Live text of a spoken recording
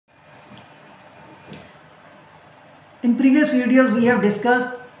In previous videos we have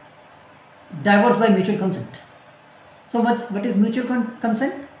discussed divorce by mutual consent. So what is mutual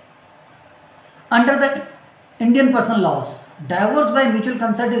consent? Under the Indian personal laws, divorce by mutual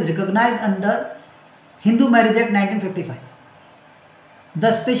consent is recognized under Hindu Marriage Act 1955,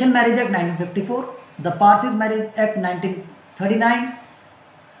 the Special Marriage Act 1954, the Parsis Marriage Act 1939,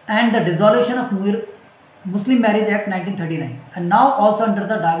 and the Dissolution of Muslim Marriage Act 1939, and now also under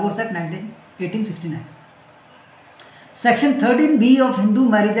the Divorce Act 1869. Section 13B of Hindu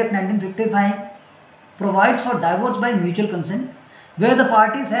Marriage Act 1955 provides for divorce by mutual consent, where the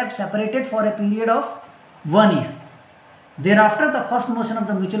parties have separated for a period of 1 year. Thereafter, the first motion of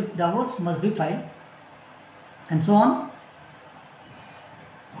the mutual divorce must be filed, and so on.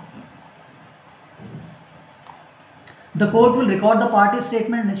 The court will record the parties'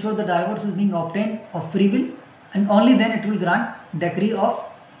 statement and ensure the divorce is being obtained of free will, and only then it will grant decree of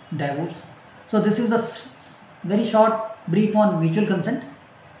divorce. So this is the very short brief on mutual consent,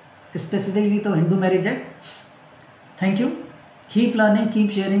 specifically the Hindu Marriage Act. Thank you. Keep learning,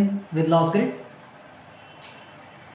 keep sharing with LawsGrid.